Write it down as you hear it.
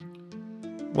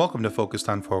Welcome to Focused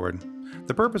on Forward.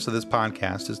 The purpose of this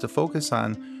podcast is to focus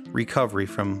on recovery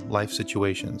from life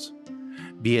situations,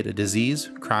 be it a disease,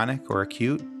 chronic or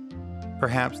acute,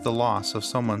 perhaps the loss of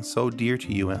someone so dear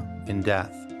to you in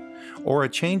death, or a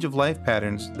change of life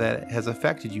patterns that has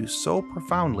affected you so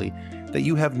profoundly that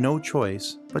you have no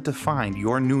choice but to find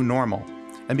your new normal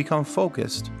and become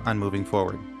focused on moving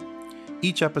forward.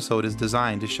 Each episode is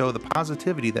designed to show the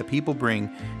positivity that people bring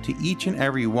to each and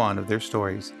every one of their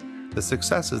stories, the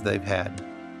successes they've had,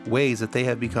 ways that they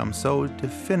have become so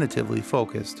definitively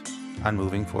focused on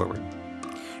moving forward.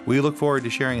 We look forward to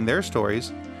sharing their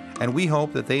stories, and we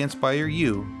hope that they inspire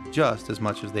you just as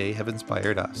much as they have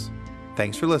inspired us.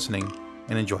 Thanks for listening,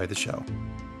 and enjoy the show.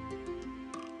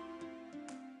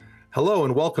 Hello,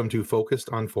 and welcome to Focused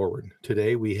on Forward.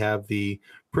 Today, we have the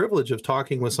privilege of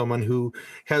talking with someone who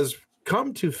has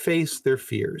come to face their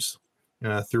fears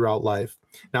throughout life.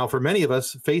 Now, for many of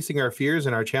us, facing our fears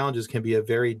and our challenges can be a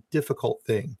very difficult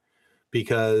thing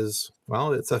because,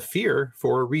 well, it's a fear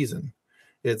for a reason.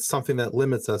 It's something that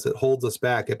limits us. It holds us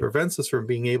back. It prevents us from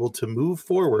being able to move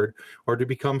forward or to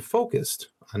become focused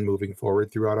on moving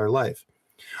forward throughout our life.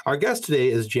 Our guest today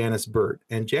is Janice Burt,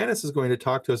 and Janice is going to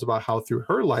talk to us about how through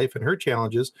her life and her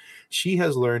challenges, she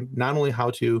has learned not only how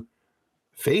to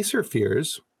face her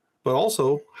fears, but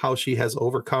also how she has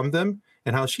overcome them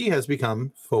and how she has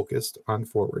become focused on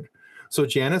forward. So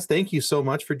Janice, thank you so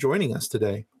much for joining us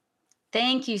today.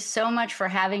 Thank you so much for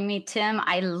having me, Tim.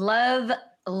 I love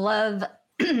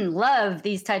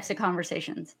these types of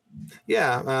conversations.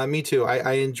 Yeah, me too.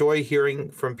 I enjoy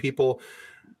hearing from people,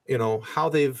 how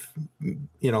they've,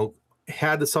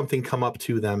 had something come up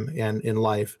to them and in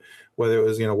life, whether it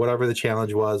was, whatever the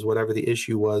challenge was, whatever the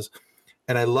issue was.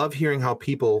 And I love hearing how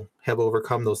people have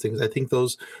overcome those things. I think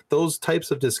those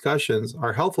types of discussions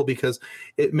are helpful because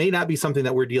it may not be something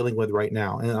that we're dealing with right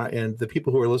now. And the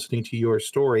people who are listening to your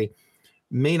story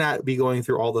may not be going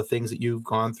through all the things that you've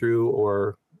gone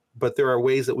through, but there are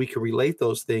ways that we can relate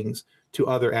those things to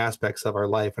other aspects of our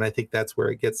life. And I think that's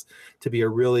where it gets to be a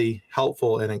really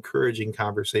helpful and encouraging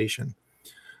conversation.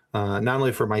 Not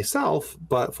only for myself,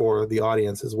 but for the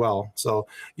audience as well. So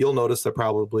you'll notice that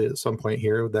probably at some point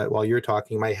here that while you're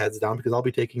talking, my head's down because I'll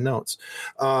be taking notes.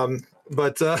 So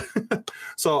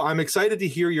I'm excited to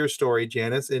hear your story,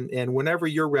 Janice. And whenever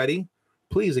you're ready,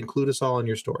 please include us all in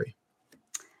your story.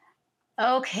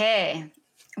 Okay.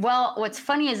 Well, what's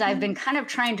funny is I've been kind of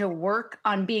trying to work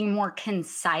on being more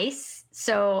concise.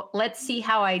 So let's see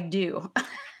how I do.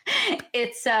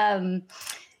 It's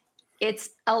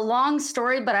a long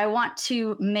story, but I want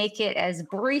to make it as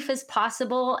brief as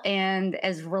possible and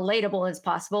as relatable as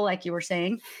possible, like you were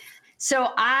saying. So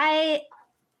I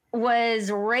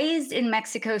was raised in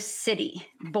Mexico City,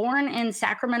 born in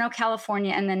Sacramento,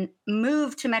 California, and then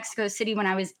moved to Mexico City when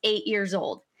I was 8 years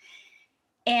old.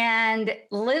 And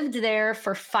lived there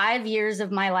for 5 years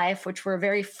of my life, which were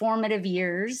very formative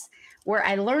years, where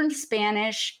I learned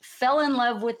Spanish, fell in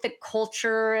love with the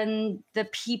culture and the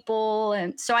people.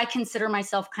 And so I consider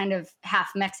myself kind of half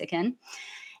Mexican.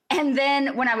 And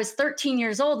then when I was 13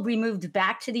 years old, we moved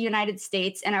back to the United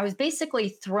States, and I was basically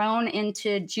thrown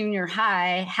into junior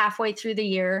high halfway through the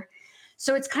year.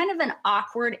 So it's kind of an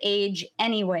awkward age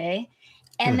anyway.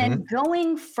 And then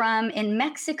going from in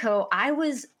Mexico, I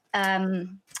was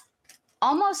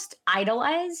almost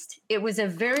idolized. It was a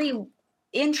very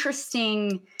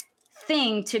interesting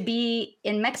thing to be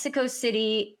in Mexico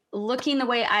City, looking the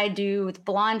way I do with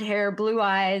blonde hair, blue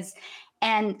eyes.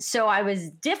 And so I was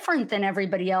different than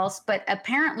everybody else, but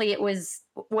apparently it was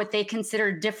what they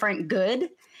considered different good.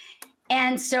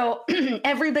 And so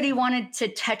everybody wanted to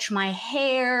touch my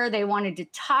hair. They wanted to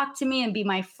talk to me and be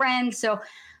my friend. So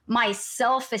my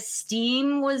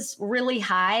self-esteem was really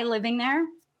high living there.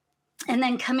 And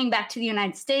then coming back to the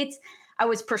United States, I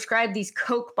was prescribed these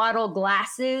Coke bottle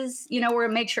glasses, where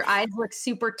it makes your eyes look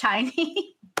super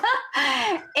tiny.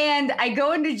 And I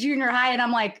go into junior high and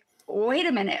I'm like, wait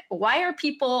a minute, why are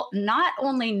people not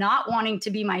only not wanting to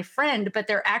be my friend, but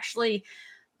they're actually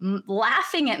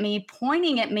laughing at me,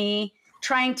 pointing at me,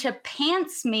 trying to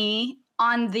pants me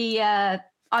on the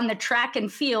track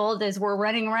and field as we're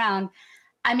running around.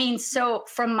 I mean, so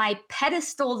from my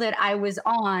pedestal that I was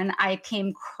on, I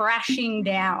came crashing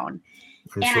down.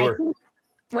 I'm sure.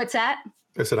 What's that?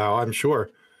 I said, oh, I'm sure.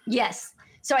 Yes.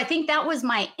 So I think that was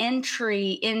my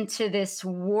entry into this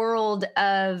world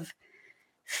of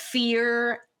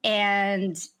fear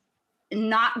and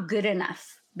not good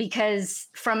enough, because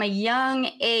from a young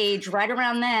age, right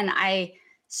around then, I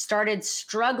started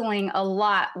struggling a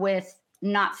lot with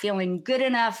not feeling good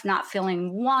enough, not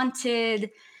feeling wanted,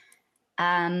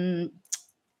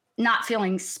 not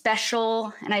feeling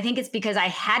special. And I think it's because I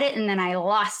had it and then I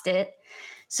lost it.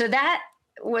 So that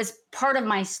was part of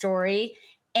my story.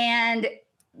 And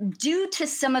due to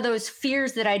some of those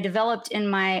fears that I developed in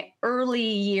my early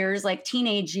years, like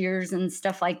teenage years and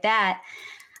stuff like that,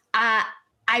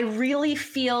 I really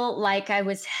feel like I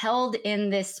was held in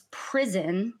this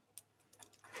prison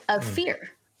of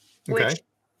fear, Okay. which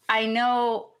I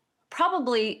know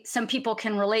probably some people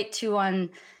can relate to on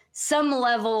some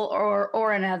level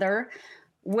or another,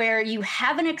 where you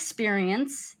have an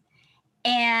experience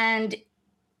and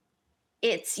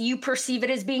you perceive it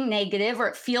as being negative, or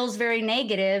it feels very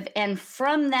negative, and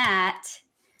from that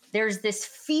there's this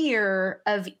fear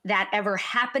of that ever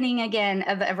happening again,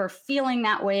 of ever feeling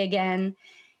that way again,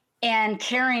 and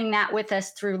carrying that with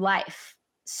us through life.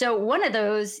 So one of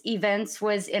those events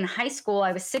was in high school.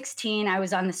 I was 16. I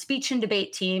was on the speech and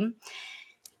debate team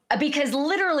because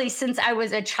literally since I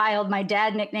was a child, my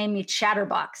dad nicknamed me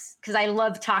Chatterbox because I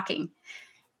love talking.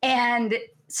 And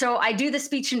so I do the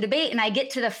speech and debate, and I get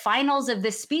to the finals of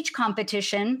this speech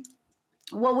competition.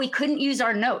 Well, we couldn't use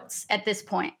our notes at this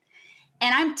point.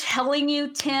 And I'm telling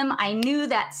you, Tim, I knew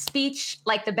that speech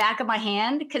like the back of my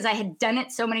hand because I had done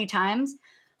it so many times.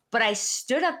 But I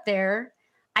stood up there.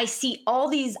 I see all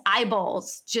these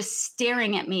eyeballs just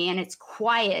staring at me, and it's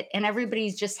quiet, and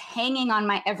everybody's just hanging on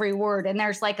my every word. And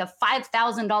there's like a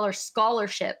 $5,000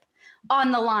 scholarship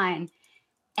on the line.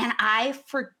 And I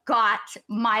forgot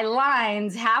my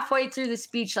lines halfway through the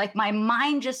speech. Like my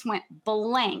mind just went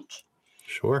blank.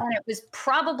 Sure. And it was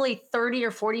probably 30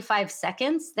 or 45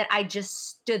 seconds that I just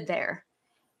stood there.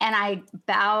 And I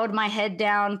bowed my head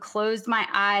down, closed my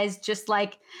eyes, just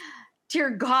like, dear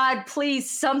God, please,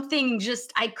 something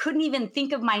just, I couldn't even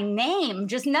think of my name.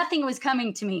 Just nothing was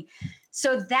coming to me.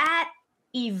 So that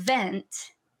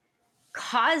event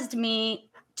caused me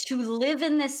to live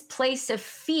in this place of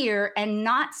fear and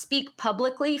not speak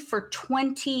publicly for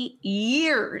 20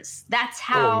 years. That's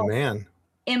how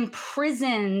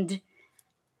imprisoned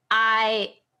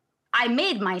I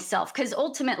made myself, because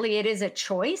ultimately it is a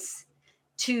choice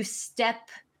to step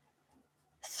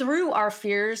through our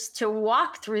fears, to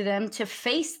walk through them, to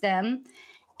face them.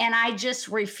 And I just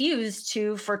refused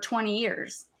to for 20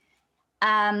 years.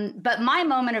 But my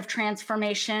moment of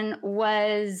transformation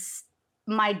was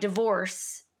my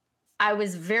divorce. I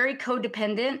was very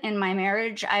codependent in my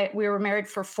marriage. We were married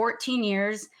for 14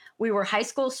 years. We were high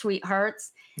school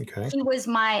sweethearts. Okay. He was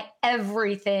my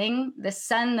everything, the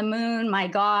sun, the moon, my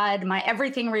God, my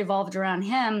everything revolved around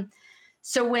him.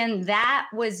 So when that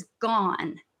was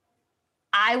gone,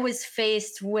 I was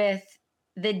faced with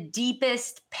the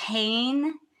deepest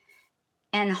pain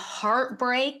and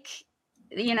heartbreak,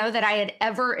 that I had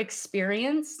ever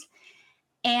experienced.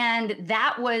 And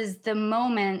that was the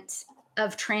moment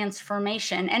of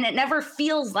transformation. And it never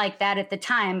feels like that at the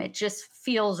time. It just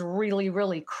feels really,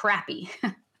 really crappy.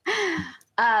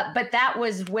 But that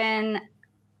was when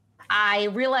I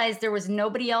realized there was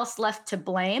nobody else left to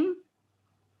blame.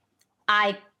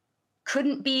 I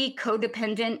couldn't be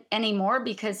codependent anymore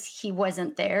because he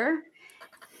wasn't there.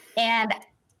 And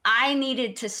I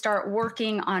needed to start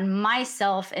working on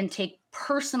myself and take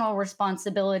personal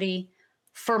responsibility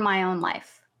for my own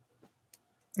life.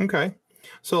 Okay.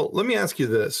 So let me ask you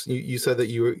this. You said that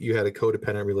you had a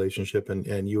codependent relationship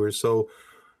and you were so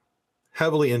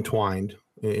heavily entwined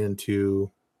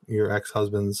into your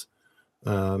ex-husband's,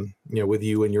 with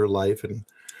you in your life. And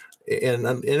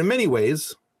in many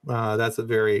ways, that's a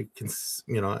very,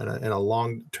 in a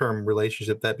long-term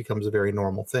relationship, that becomes a very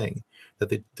normal thing, that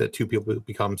the two people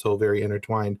become so very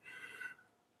intertwined.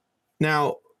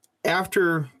 Now,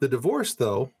 after the divorce,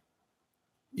 though,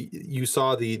 you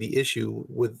saw the issue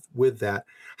with that.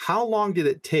 How long did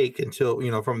it take until,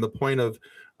 from the point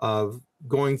of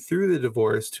going through the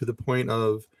divorce to the point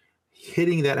of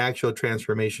hitting that actual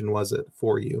transformation was it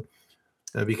for you?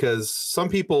 Because some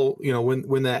people,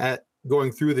 when they're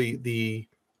going through the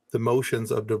motions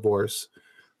of divorce,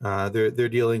 they're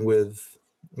dealing with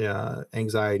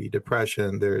anxiety,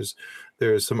 depression. There's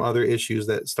some other issues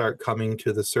that start coming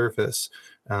to the surface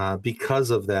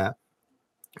because of that.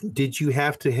 Did you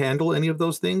have to handle any of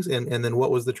those things? And then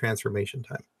what was the transformation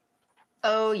time?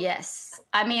 Oh, yes.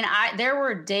 I mean, there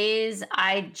were days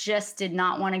I just did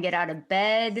not want to get out of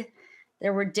bed.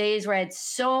 There were days where I had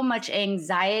so much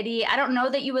anxiety. I don't know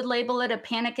that you would label it a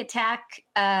panic attack,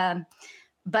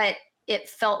 but it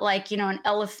felt like, an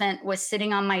elephant was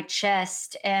sitting on my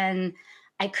chest and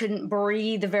I couldn't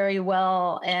breathe very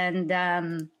well.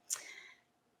 And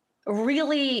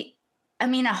really, I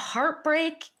mean, a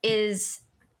heartbreak is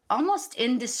almost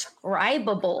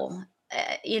indescribable,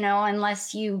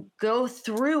 unless you go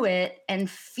through it and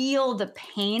feel the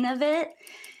pain of it.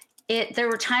 there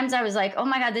were times I was like, oh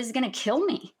my God, this is going to kill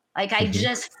me. Like I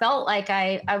just felt like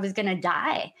I was going to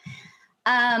die.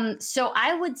 So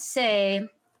I would say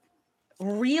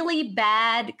really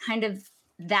bad kind of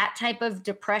that type of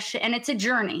depression. And it's a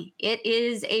journey. It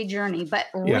is a journey, but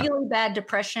really bad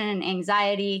depression and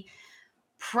anxiety,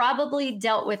 probably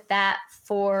dealt with that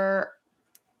for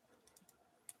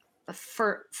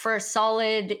a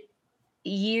solid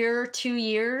year, 2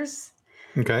 years.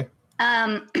 Okay.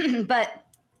 But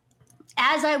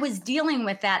as I was dealing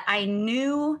with that, I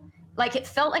knew, like, it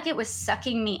felt like it was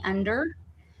sucking me under.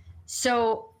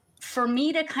 So for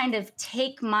me to kind of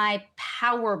take my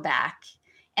power back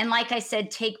and, like I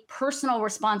said, take personal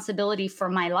responsibility for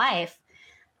my life,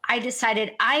 I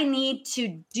decided I need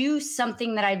to do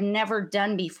something that I've never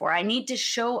done before. I need to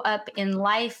show up in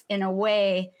life in a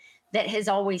way that has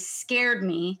always scared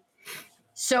me.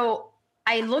 So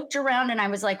I looked around and I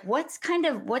was like, what's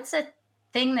a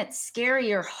thing that's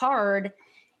scary or hard?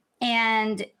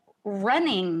 And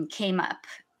running came up,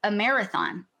 a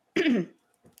marathon.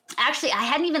 Actually, I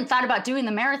hadn't even thought about doing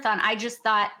the marathon. I just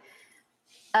thought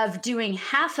of doing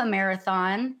half a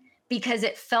marathon because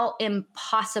it felt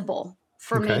impossible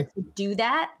for me to do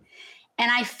that.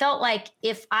 And I felt like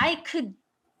if I could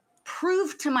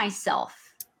prove to myself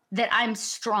that I'm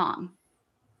strong,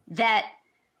 that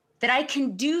I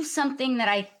can do something that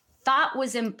I thought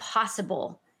was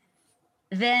impossible,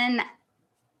 then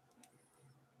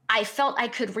I felt I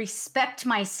could respect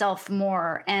myself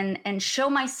more and show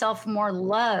myself more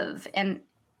love and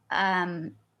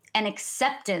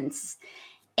acceptance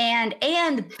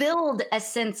and build a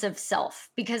sense of self.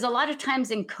 Because a lot of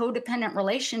times in codependent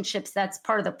relationships, that's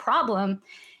part of the problem,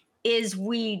 is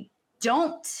we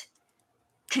don't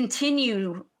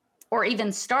continue or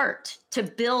even start to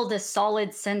build a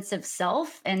solid sense of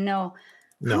self and know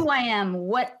who I am,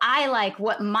 what I like,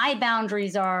 what my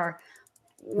boundaries are,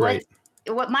 what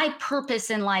my purpose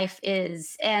in life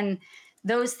is. And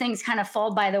those things kind of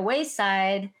fall by the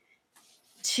wayside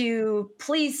to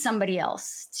please somebody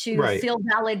else, to feel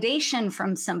validation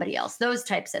from somebody else, those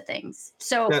types of things.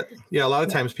 So a lot of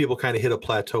times people kind of hit a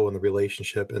plateau in the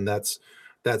relationship, and that's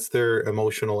their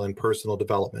emotional and personal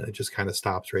development. It just kind of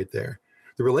stops right there.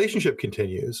 The relationship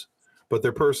continues, but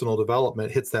their personal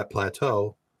development hits that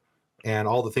plateau, and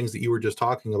all the things that you were just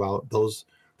talking about, those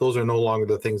are no longer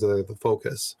the things that are the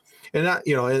focus. And that,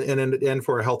 and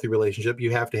for a healthy relationship,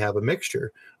 you have to have a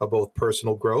mixture of both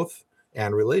personal growth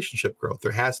and relationship growth.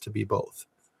 There has to be both.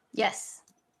 Yes,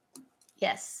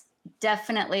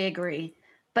 definitely agree.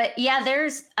 But yeah,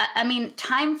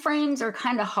 time frames are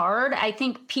kind of hard. I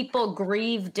think people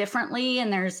grieve differently,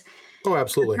 and there's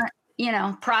absolutely,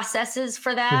 processes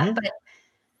for that. But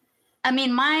I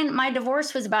mean, my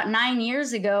divorce was about 9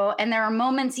 years ago, and there are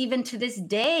moments even to this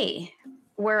day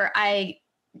where I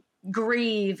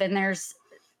grieve, and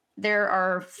there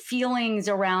are feelings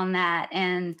around that.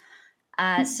 And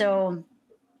so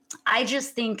I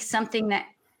just think something that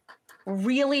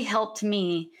really helped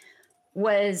me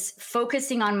was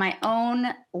focusing on my own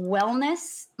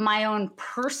wellness, my own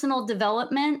personal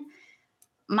development,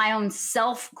 my own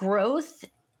self-growth,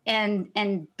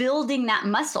 and building that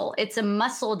muscle. It's a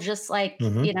muscle just like,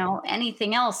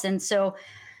 anything else. And so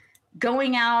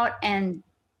going out and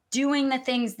doing the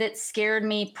things that scared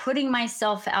me, putting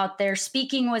myself out there.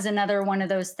 Speaking was another one of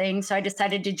those things. So I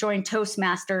decided to join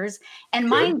Toastmasters. And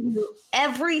mind you,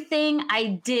 everything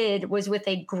I did was with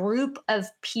a group of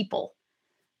people.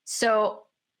 So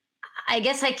I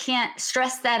guess I can't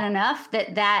stress that enough,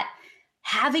 that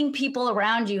having people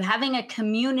around you, having a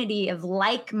community of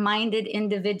like-minded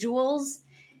individuals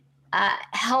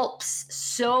helps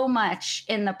so much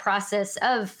in the process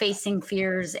of facing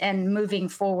fears and moving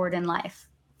forward in life.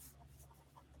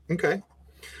 Okay.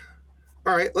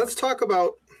 All right. Let's talk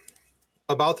about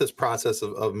this process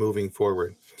of moving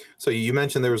forward. So you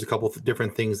mentioned there was a couple of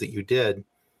different things that you did.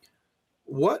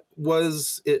 What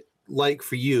was it like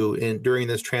for you during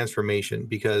this transformation?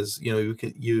 Because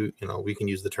we can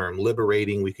use the term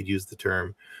liberating. We could use the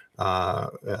term.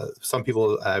 Some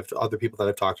people, other people that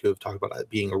I've talked to have talked about it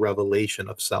being a revelation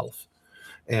of self,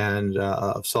 and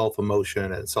of self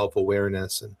emotion and self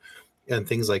awareness and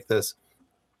things like this.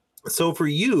 So for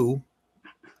you,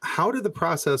 how did the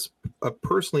process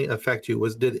personally affect you?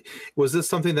 Was this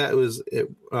something that was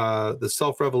the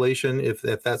self-revelation, if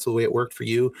that's the way it worked for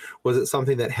you? Was it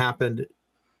something that happened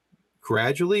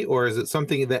gradually, or is it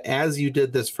something that as you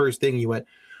did this first thing, you went,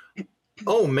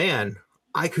 oh man,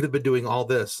 I could have been doing all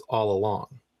this all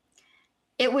along?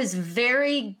 It was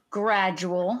very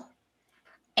gradual,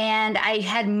 and I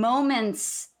had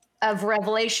moments of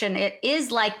revelation. It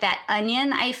is like that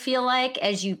onion, I feel like,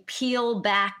 as you peel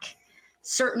back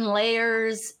certain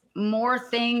layers, more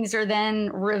things are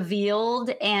then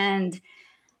revealed. And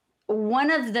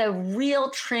one of the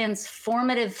real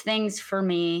transformative things for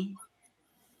me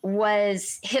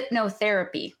was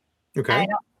hypnotherapy. Okay. I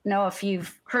don't know if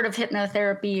you've heard of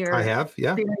hypnotherapy or I have,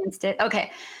 yeah. experienced it.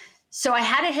 Okay. So I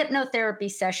had a hypnotherapy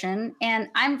session, and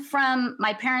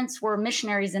my parents were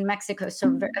missionaries in Mexico,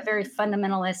 so a very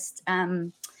fundamentalist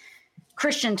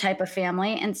Christian type of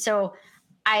family. And so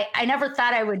I never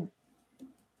thought I would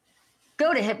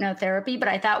go to hypnotherapy, but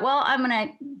I thought, well, I'm going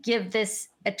to give this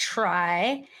a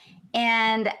try.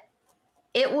 And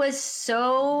it was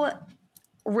so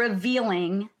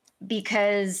revealing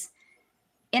because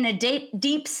in a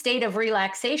deep state of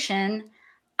relaxation,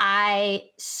 I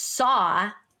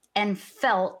saw and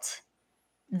felt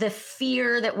the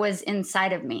fear that was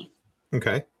inside of me.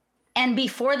 Okay. And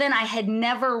before then, I had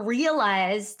never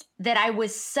realized that I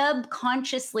was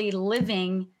subconsciously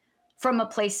living from a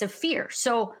place of fear.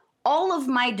 So all of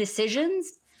my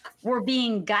decisions were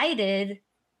being guided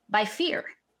by fear.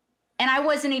 And I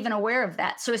wasn't even aware of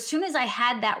that. So as soon as I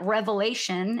had that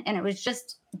revelation, and it was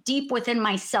just deep within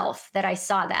myself that I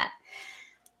saw that,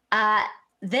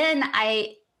 then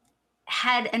I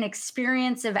had an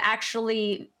experience of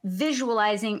actually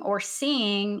visualizing or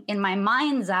seeing in my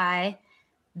mind's eye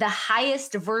the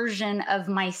highest version of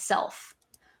myself,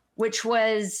 which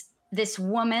was this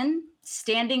woman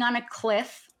standing on a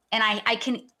cliff. And I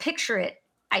can picture it.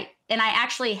 I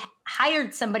actually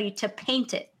hired somebody to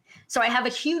paint it. So I have a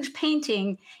huge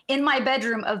painting in my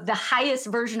bedroom of the highest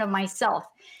version of myself,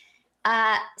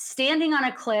 standing on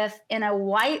a cliff in a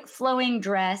white flowing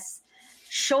dress,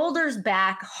 shoulders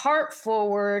back, heart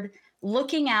forward,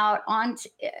 looking out onto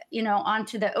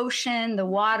the ocean, the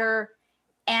water,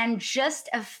 and just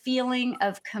a feeling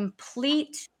of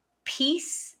complete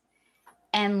peace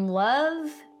and love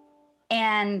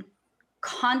and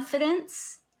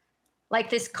confidence, like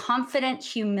this confident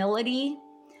humility.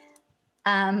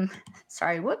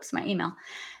 Sorry, whoops, my email.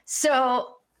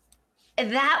 So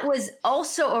that was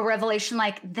also a revelation,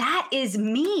 like that is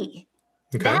me.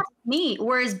 Okay. That's me.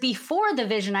 Whereas before the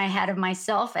vision I had of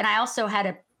myself, and I also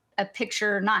had a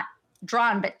picture not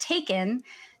drawn, but taken.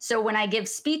 So when I give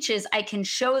speeches, I can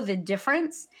show the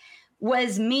difference,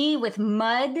 was me with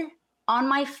mud on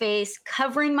my face,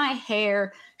 covering my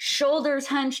hair, shoulders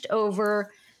hunched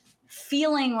over,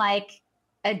 feeling like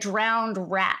a drowned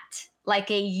rat, like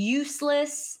a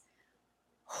useless,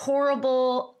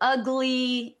 horrible,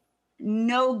 ugly,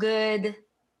 no good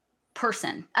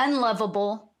person,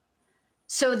 unlovable.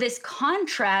 So this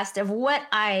contrast of what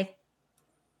I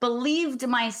believed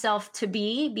myself to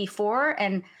be before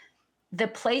and the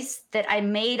place that I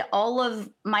made all of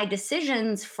my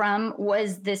decisions from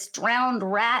was this drowned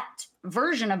rat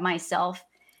version of myself.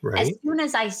 Right. As soon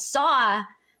as I saw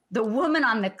the woman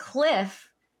on the cliff,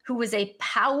 who was a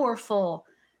powerful,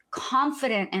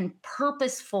 confident, and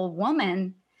purposeful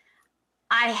woman,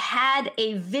 I had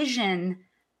a vision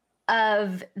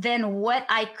of then what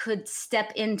I could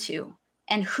step into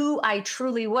and who I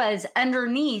truly was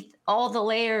underneath all the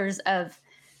layers of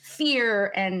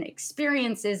fear and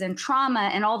experiences and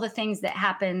trauma and all the things that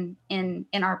happen in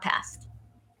our past.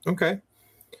 Okay.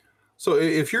 So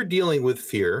if you're dealing with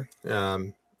fear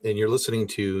and you're listening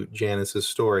to Janice's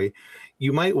story,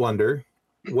 you might wonder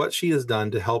what she has done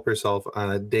to help herself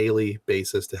on a daily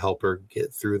basis to help her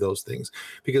get through those things.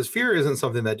 Because fear isn't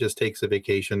something that just takes a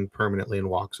vacation permanently and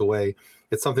walks away.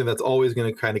 It's something that's always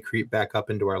going to kind of creep back up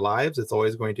into our lives. It's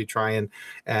always going to try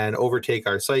and overtake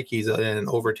our psyches and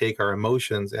overtake our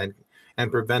emotions and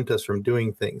prevent us from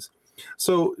doing things.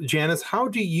 So, Janice, how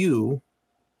do you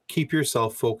keep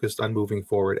yourself focused on moving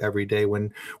forward every day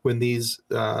when these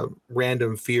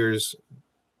random fears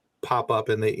pop up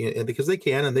and because they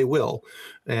can and they will,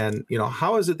 and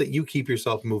how is it that you keep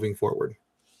yourself moving forward?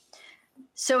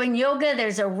 So in yoga,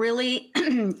 there's a really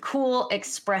cool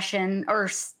expression or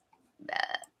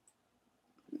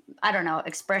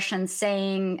expression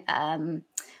saying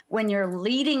when you're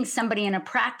leading somebody in a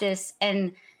practice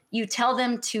and you tell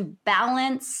them to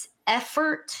balance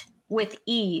effort with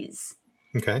ease.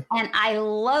 Okay. And I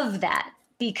love that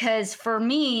because for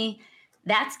me,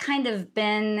 that's kind of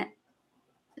been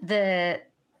the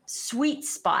sweet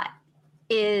spot,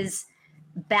 is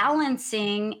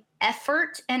balancing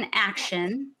effort and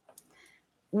action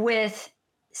with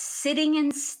sitting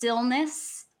in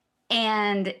stillness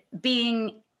and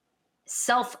being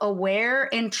self-aware,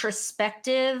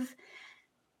 introspective.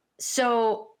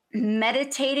 So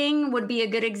meditating would be a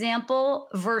good example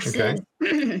versus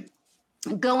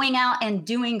going out and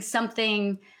doing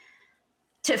something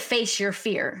to face your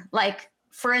fear. Like,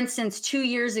 for instance, 2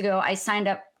 years ago, I signed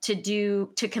up to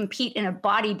compete in a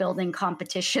bodybuilding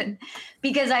competition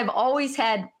because I've always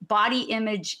had body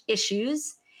image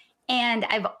issues. And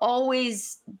I've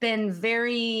always been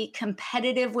very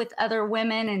competitive with other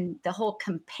women and the whole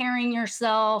comparing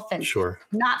yourself and Sure.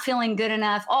 not feeling good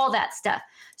enough, all that stuff.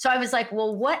 So I was like,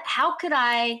 well, how could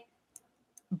I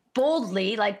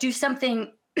boldly like do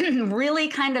something really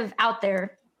kind of out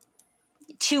there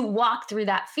to walk through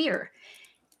that fear?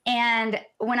 And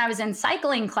when I was in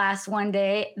cycling class one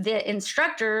day, the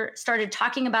instructor started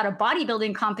talking about a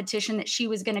bodybuilding competition that she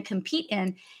was going to compete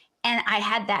in. And I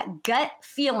had that gut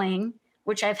feeling,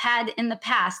 which I've had in the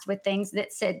past with things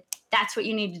that said, that's what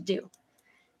you need to do.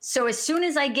 So as soon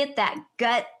as I get that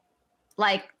gut,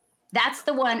 like that's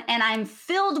the one, and I'm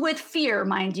filled with fear,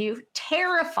 mind you,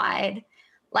 terrified,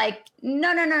 like,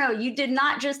 no, you did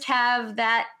not just have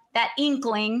that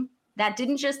inkling. That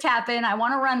didn't just happen. I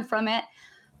want to run from it,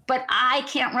 but I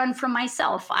can't run from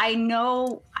myself. I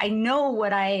know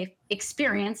what I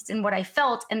experienced and what I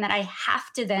felt, and that I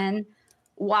have to then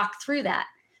walk through that.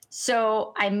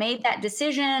 So I made that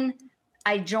decision.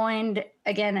 I joined,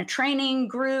 again, a training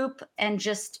group and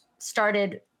just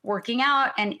started working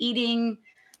out and eating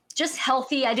just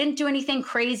healthy. I didn't do anything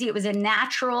crazy. It was a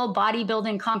natural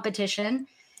bodybuilding competition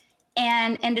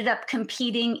and ended up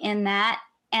competing in that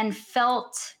and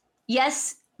felt,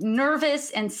 yes, nervous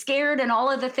and scared and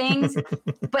all of the things,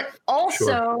 but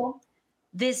also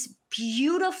this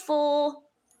beautiful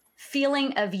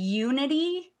feeling of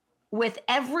unity with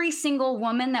every single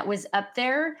woman that was up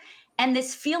there, and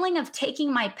this feeling of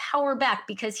taking my power back,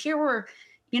 because here were,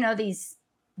 these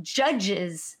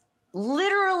judges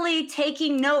literally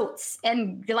taking notes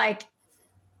and like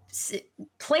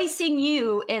placing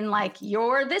you in like,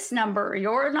 you're this number,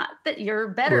 you're not, that you're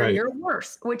better, Right. You're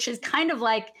worse, which is kind of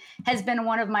like has been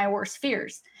one of my worst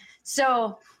fears.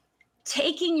 So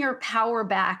taking your power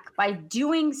back by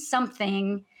doing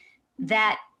something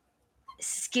that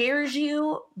scares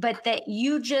you, but that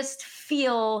you just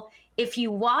feel if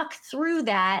you walk through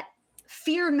that,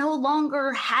 fear no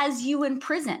longer has you in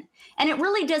prison. And it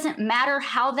really doesn't matter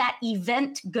how that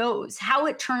event goes, how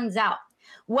it turns out.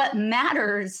 What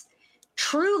matters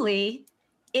truly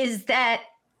is that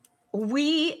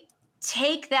we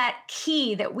take that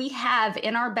key that we have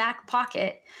in our back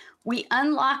pocket, we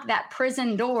unlock that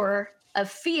prison door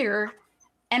of fear,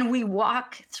 and we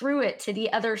walk through it to the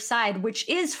other side, which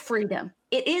is freedom.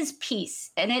 It is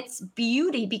peace, and it's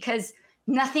beauty, because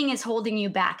nothing is holding you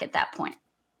back at that point.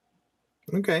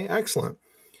 Okay, excellent.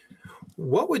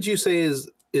 What would you say is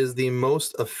the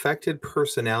most affected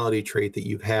personality trait that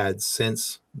you've had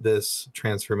since this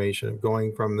transformation of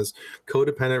going from this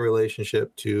codependent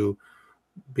relationship to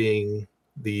being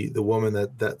the woman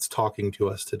that's talking to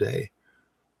us today?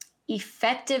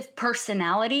 Effective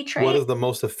personality trait? What is the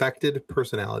most affected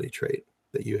personality trait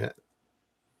that you had?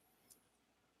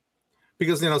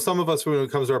 Because, some of us, when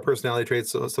it comes to our personality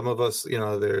traits, so some of us,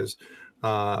 there's,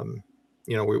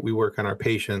 we work on our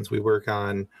patience. We work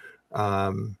on,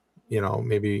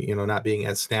 maybe, not being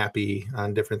as snappy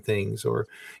on different things, or,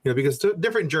 because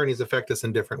different journeys affect us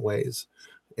in different ways.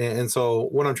 And so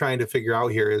what I'm trying to figure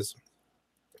out here is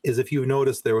if you've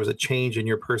noticed there was a change in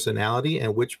your personality,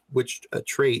 and which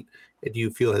trait do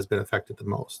you feel has been affected the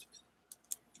most?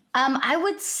 I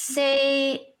would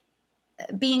say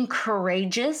being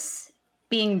courageous,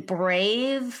 being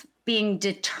brave, being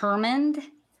determined,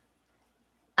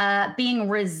 being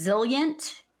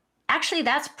resilient. Actually,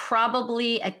 that's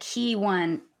probably a key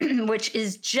one, which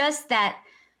is just that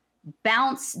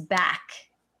bounce back,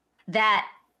 that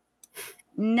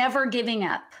never giving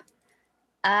up.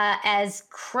 As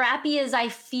crappy as I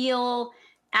feel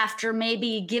after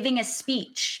maybe giving a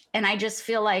speech, and I just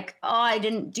feel like, I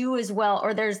didn't do as well,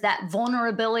 or there's that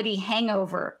vulnerability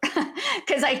hangover,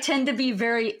 because I tend to be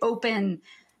very open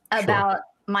about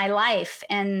my life.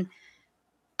 And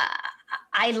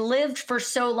I lived for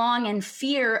so long in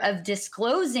fear of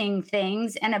disclosing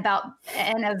things and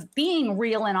of being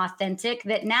real and authentic,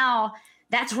 that now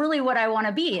that's really what I want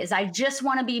to be. Is I just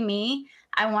want to be me.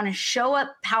 I want to show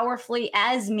up powerfully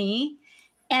as me.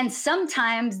 And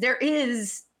sometimes there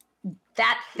is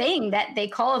that thing that they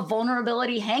call a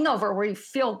vulnerability hangover, where you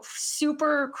feel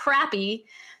super crappy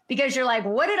because you're like,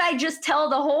 what did I just tell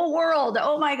the whole world?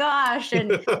 Oh my gosh.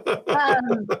 And,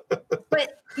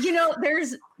 but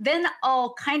then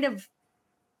I'll kind of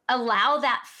allow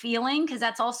that feeling, because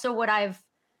that's also what I've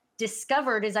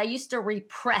discovered is I used to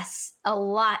repress a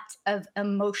lot of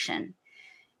emotion.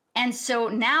 And so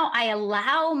now I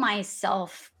allow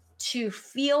myself to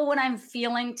feel what I'm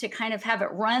feeling, to kind of have it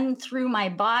run through my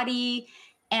body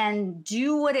and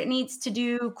do what it needs to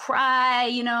do, cry,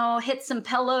 hit some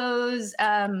pillows,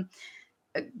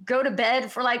 go to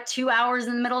bed for like 2 hours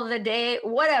in the middle of the day,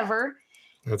 whatever.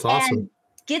 That's awesome. And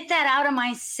get that out of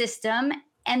my system.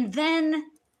 And then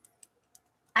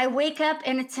I wake up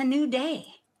and it's a new day.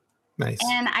 Nice.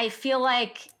 And I feel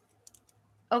like,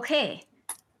 okay,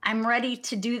 I'm ready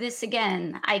to do this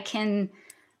again. I can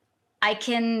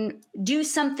do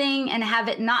something and have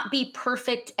it not be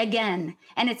perfect again.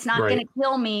 And it's not going to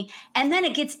kill me. And then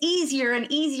it gets easier and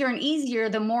easier and easier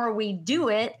the more we do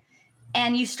it.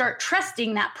 And you start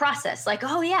trusting that process. Like,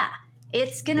 oh yeah,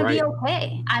 it's going to be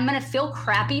okay. I'm going to feel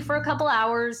crappy for a couple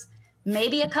hours,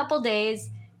 maybe a couple days,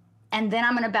 and then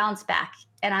I'm going to bounce back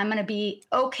and I'm going to be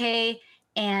okay.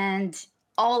 And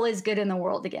all is good in the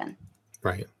world again.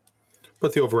 Right.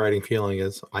 But the overriding feeling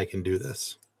is, I can do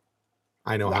this.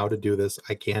 I know how to do this.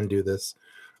 I can do this.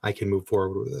 I can move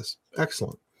forward with this.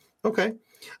 Excellent. Okay.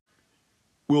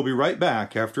 We'll be right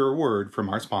back after a word from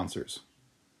our sponsors.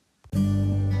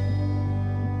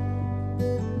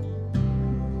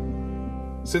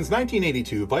 Since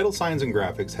 1982, Vital Signs and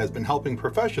Graphics has been helping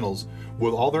professionals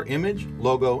with all their image,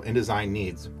 logo, and design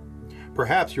needs.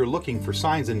 Perhaps you're looking for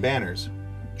signs and banners,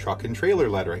 truck and trailer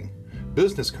lettering,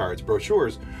 business cards,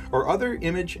 brochures, or other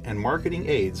image and marketing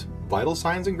aids. Vital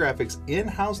Signs and Graphics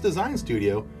in-house design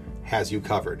studio has you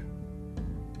covered.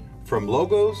 From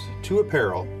logos to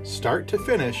apparel, start to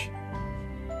finish,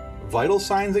 Vital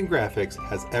Signs and Graphics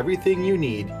has everything you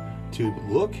need to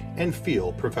look and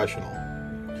feel professional.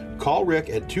 Call Rick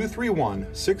at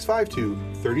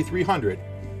 231-652-3300.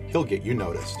 He'll get you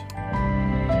noticed.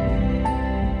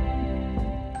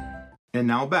 And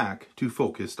now back to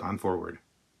Focused on Forward.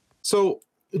 So,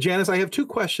 Janice, I have two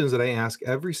questions that I ask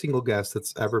every single guest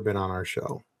that's ever been on our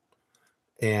show.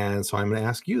 And so I'm going to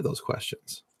ask you those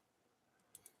questions.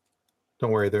 Don't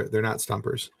worry, they're not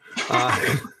stumpers.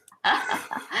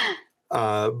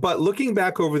 But looking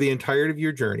back over the entirety of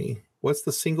your journey, what's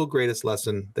the single greatest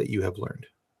lesson that you have learned?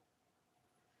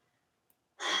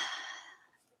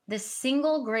 The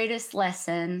single greatest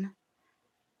lesson,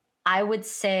 I would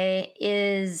say,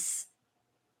 is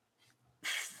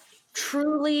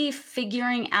truly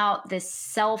figuring out this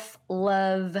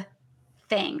self-love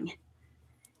thing.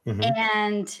 Mm-hmm.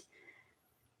 And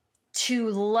to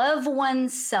love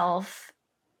oneself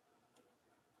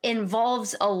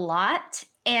involves a lot,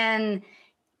 and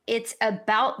it's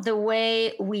about the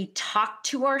way we talk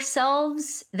to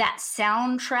ourselves, that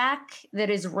soundtrack that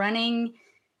is running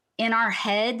in our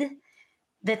head,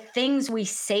 the things we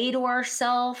say to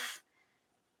ourselves,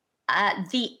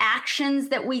 the actions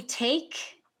that we take.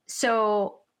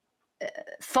 So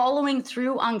following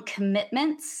through on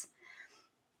commitments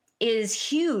is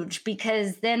huge,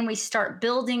 because then we start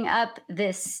building up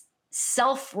this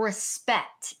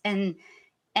self-respect and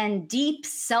deep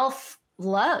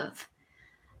self-love.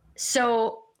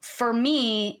 So for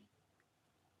me,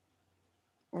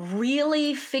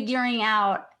 really figuring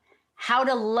out how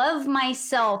to love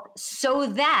myself so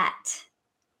that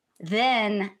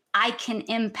then I can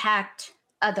impact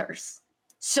others.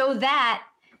 So that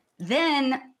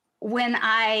then when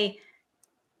I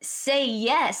say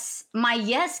yes, my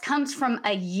yes comes from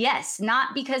a yes,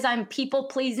 not because I'm people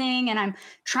pleasing and I'm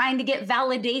trying to get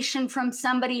validation from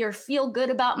somebody or feel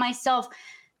good about myself.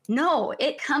 No,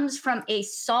 it comes from a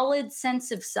solid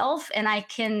sense of self, and I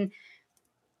can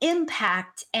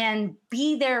impact and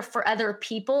be there for other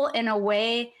people in a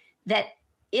way that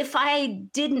if I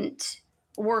didn't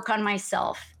work on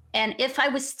myself, and if I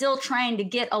was still trying to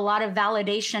get a lot of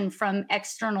validation from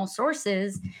external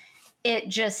sources,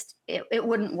 it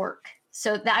wouldn't work.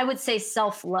 So I would say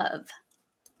self-love.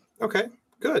 Okay,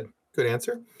 good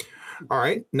answer. All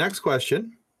right, next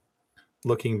question.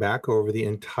 Looking back over the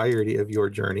entirety of your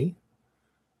journey,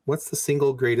 what's the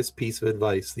single greatest piece of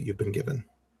advice that you've been given?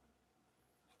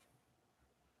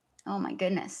 Oh my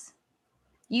goodness.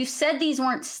 You said these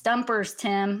weren't stumpers,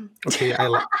 Tim. Okay,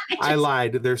 I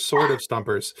lied. They're sort of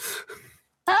stumpers.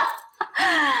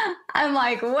 I'm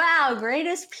like, wow,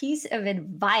 greatest piece of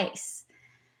advice.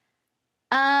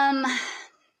 I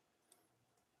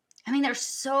mean, there's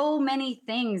so many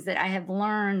things that I have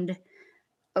learned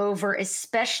over,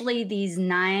 especially these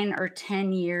 9 or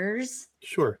 10 years.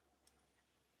 Sure.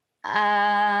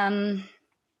 If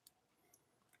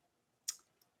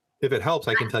it helps,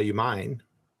 I can tell you mine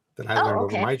that I learned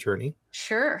over my journey.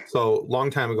 Sure. So long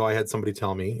time ago, I had somebody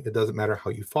tell me, it doesn't matter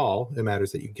how you fall, it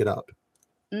matters that you get up.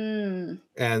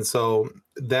 And so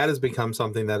that has become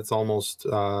something that it's almost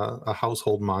a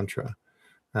household mantra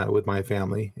with my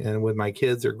family, and with my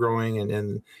kids. They're growing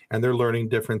and they're learning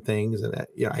different things. And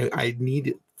I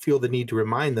feel the need to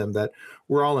remind them that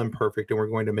we're all imperfect and we're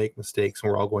going to make mistakes and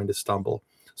we're all going to stumble.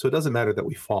 So it doesn't matter that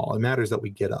we fall. It matters that we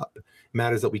get up. It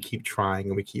matters that we keep trying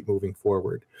and we keep moving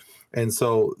forward. And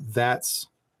so that's,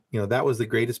 that was the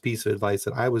greatest piece of advice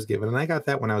that I was given. And I got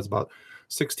that when I was about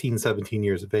 16, 17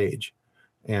 years of age.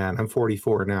 And I'm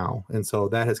 44 now. And so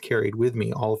that has carried with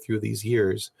me all through these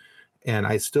years. And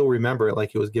I still remember it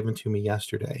like it was given to me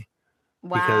yesterday.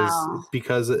 Wow.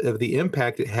 Because of the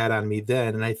impact it had on me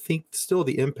then. And I think still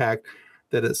the impact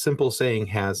that a simple saying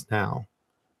has now.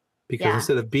 Because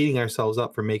instead of beating ourselves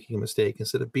up for making a mistake,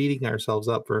 instead of beating ourselves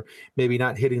up for maybe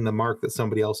not hitting the mark that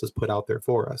somebody else has put out there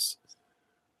for us,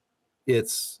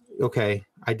 it's, okay,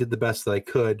 I did the best that I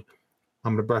could.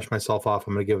 I'm going to brush myself off.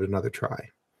 I'm going to give it another try.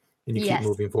 And you keep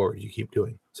moving forward. You keep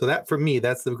doing. So that, for me,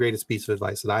 that's the greatest piece of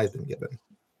advice that I've been given.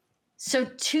 So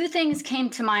 2 things came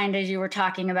to mind as you were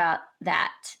talking about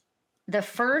that. The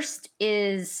first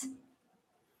is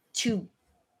to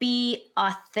be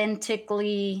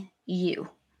authentically you.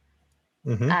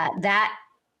 That,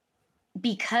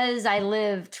 because I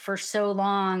lived for so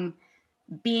long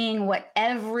being what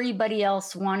everybody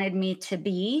else wanted me to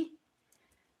be,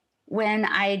 when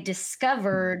I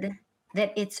discovered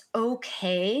that it's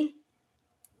okay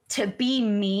to be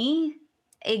me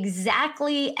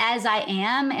exactly as I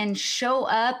am and show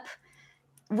up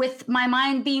with my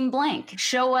mind being blank,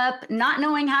 show up not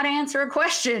knowing how to answer a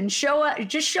question,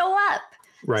 just show up.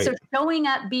 Right. So showing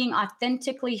up, being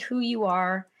authentically who you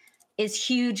are is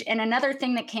huge. And another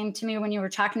thing that came to me when you were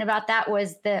talking about that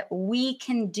was that we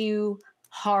can do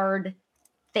hard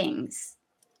things.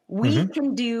 We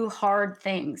can do hard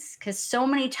things, because so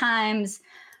many times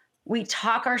we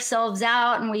talk ourselves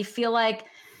out and we feel like,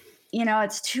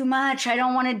 it's too much. I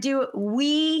don't want to do it.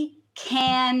 We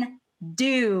can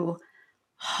do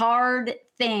hard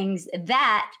things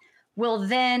that will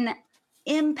then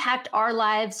impact our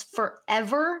lives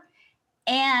forever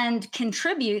and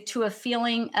contribute to a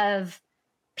feeling of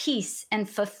peace and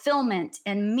fulfillment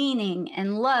and meaning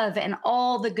and love and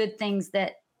all the good things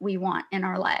that we want in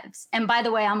our lives. And by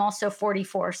the way, I'm also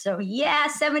 44. So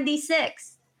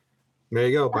 76. There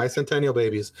you go. Bicentennial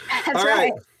babies. That's all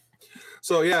right.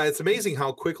 So it's amazing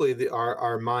how quickly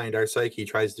our mind, our psyche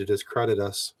tries to discredit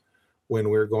us when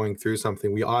we're going through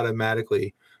something. We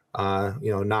automatically,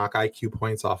 knock IQ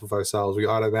points off of ourselves. We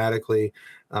automatically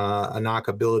knock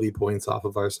ability points off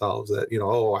of ourselves. That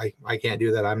I can't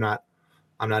do that. I'm not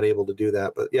able to do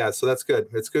that. But so that's good.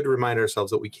 It's good to remind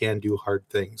ourselves that we can do hard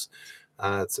things.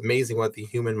 It's amazing what the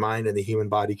human mind and the human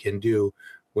body can do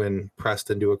when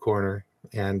pressed into a corner,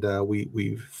 and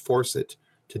we force it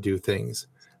to do things.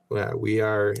 We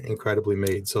are incredibly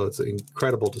made, so it's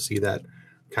incredible to see that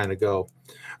kind of go.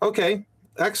 Okay,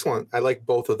 excellent. I like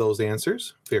both of those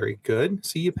answers. Very good.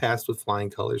 See, you passed with flying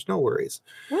colors. No worries.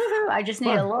 Woohoo! I just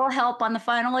need a little help on the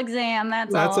final exam.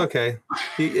 That's all. Okay.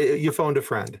 You phoned a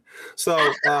friend. So,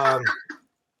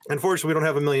 unfortunately, we don't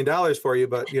have $1 million for you,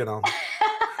 but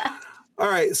All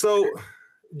right. So,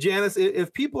 Janice,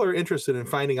 if people are interested in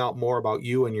finding out more about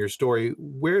you and your story,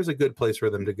 where's a good place for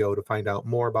them to go to find out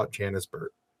more about Janice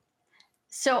Burt?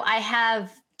 So I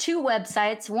have 2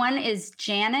 websites. One is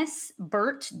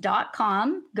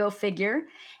janiceburt.com, go figure.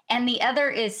 And the other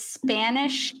is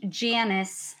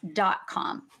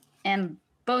SpanishJanice.com. And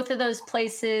both of those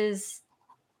places,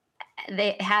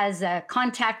 has a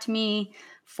contact me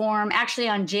form. Actually,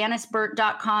 on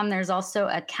janiceburt.com, there's also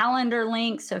a calendar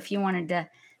link. So if you wanted to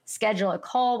schedule a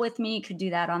call with me, you could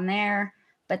do that on there.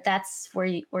 But that's where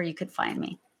you could find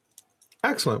me.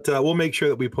 Excellent. We'll make sure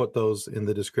that we put those in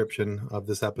the description of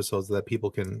this episode so that people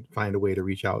can find a way to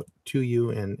reach out to you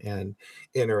and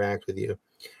interact with you.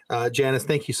 Janice,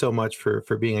 thank you so much for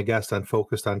being a guest on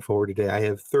Focused on Forward today. I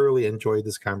have thoroughly enjoyed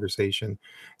this conversation,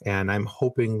 and I'm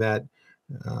hoping that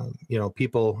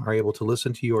people are able to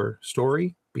listen to your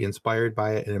story, be inspired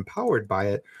by it, and empowered by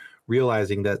it,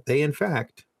 realizing that they, in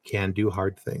fact, can do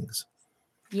hard things.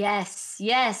 Yes.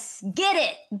 Get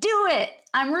it. Do it.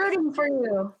 I'm rooting for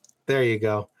you. There you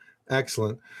go.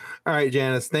 Excellent. All right,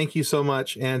 Janice, thank you so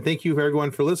much. And thank you,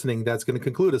 everyone, for listening. That's going to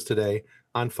conclude us today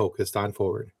on Focused on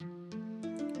Forward.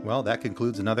 Well, that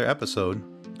concludes another episode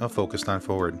of Focused on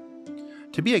Forward.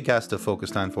 To be a guest of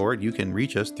Focused on Forward, you can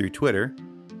reach us through Twitter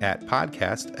at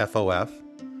podcastfof,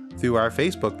 through our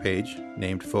Facebook page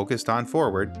named Focused on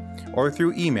Forward, or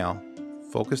through email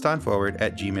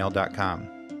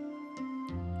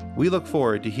focusedonforward@gmail.com. We look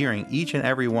forward to hearing each and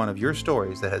every one of your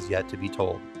stories that has yet to be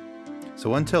told.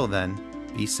 So until then,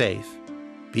 be safe,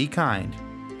 be kind,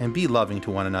 and be loving to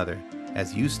one another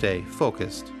as you stay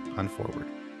focused on forward.